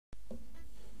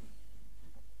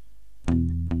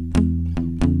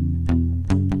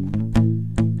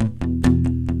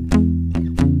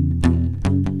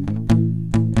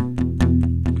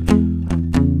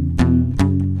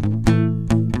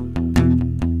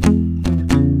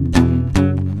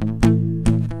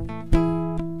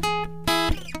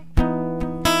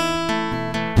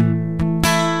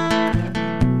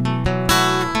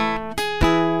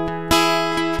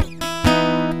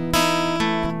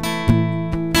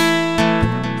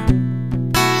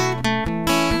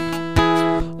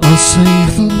I'll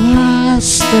save the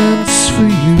last dance for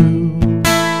you.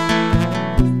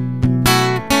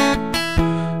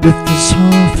 If there's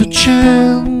half a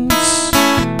chance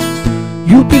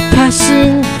you'll be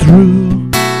passing through,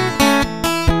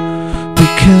 be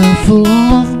careful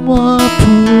of my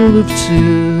pool of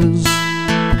tears.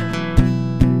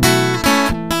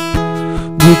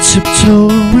 We'll tiptoe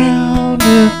around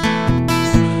it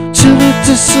till it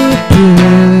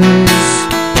disappears.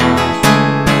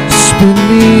 Spin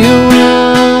me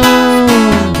around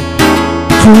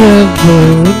forever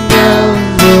and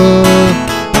ever.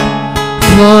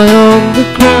 Fly on the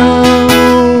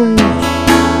ground,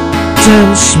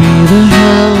 dance me to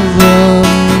heaven.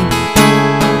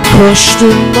 Crushed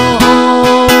in my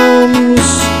arms,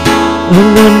 an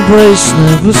embrace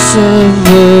never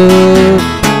severed.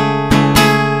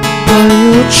 By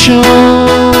your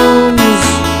charms,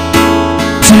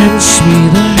 dance me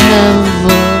to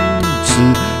heaven, to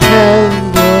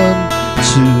heaven,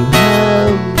 to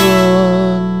heaven.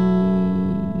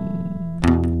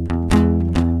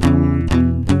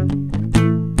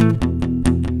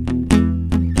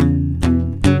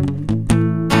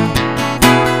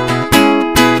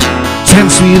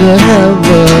 Dance me to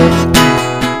heaven,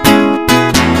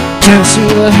 dance me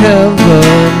to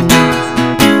heaven,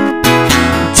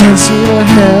 dance me to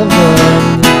heaven,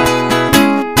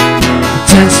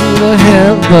 dance me to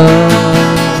heaven.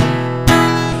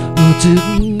 I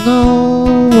didn't know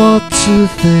what to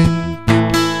think,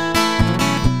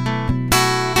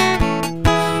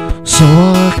 so I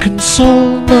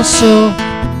consoled myself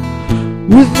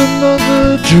with another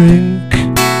drink.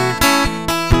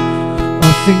 I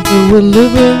think that we're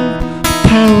living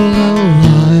parallel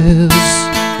lives,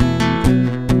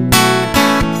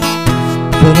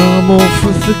 but I'm all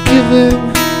for forgiving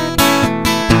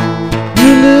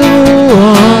your little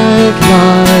white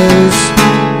lies.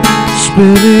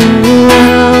 Spinning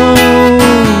around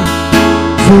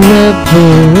forever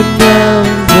and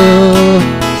ever.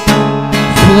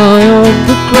 Fly on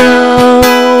the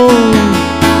ground,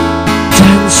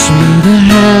 dance me to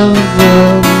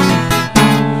heaven.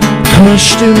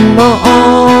 Crushed in my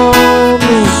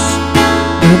arms,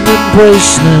 an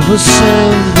embrace never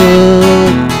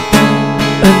severed.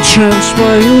 Entranced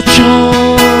by your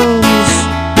charms,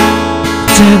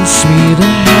 dance me to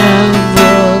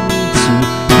heaven, to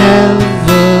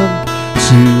heaven,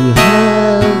 to heaven.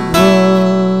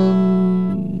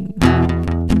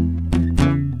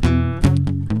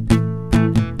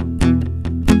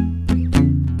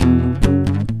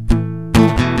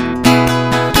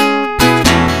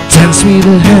 Dance me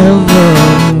to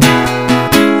heaven,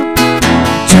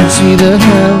 dance me to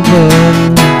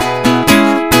heaven,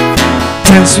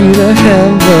 dance me to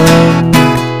heaven,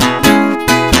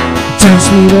 dance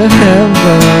me to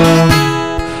heaven.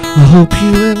 I hope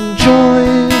you enjoy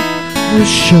the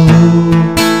show.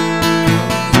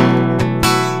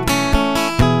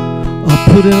 I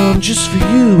put it on just for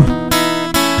you,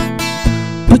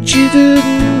 but you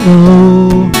didn't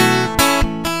know.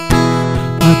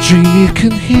 I dream you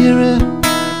can hear it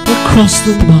across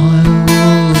the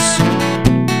miles.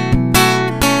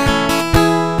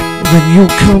 Then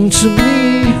you'll come to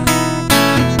me,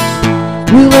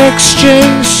 we'll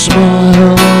exchange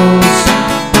smiles.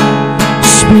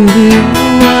 Spinning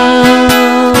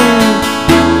around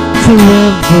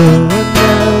forever and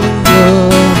ever.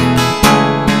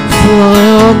 Fly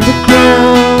on the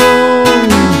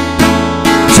ground,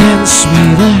 dance me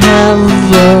to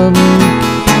heaven.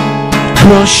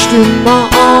 Crushed in my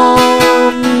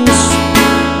arms,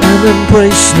 an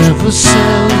embrace never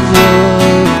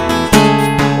severed.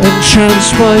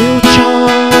 Entranced by your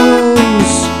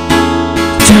charms,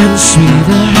 dance me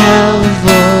to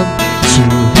heaven, to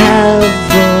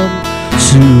heaven,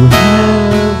 to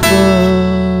heaven.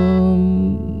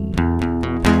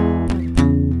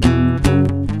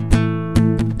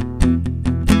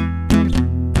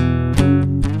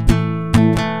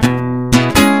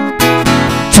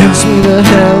 Dance me to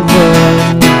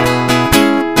heaven,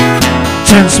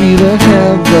 dance me to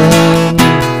heaven,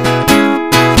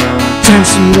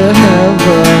 dance me to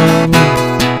heaven,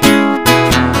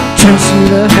 dance me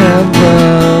to heaven.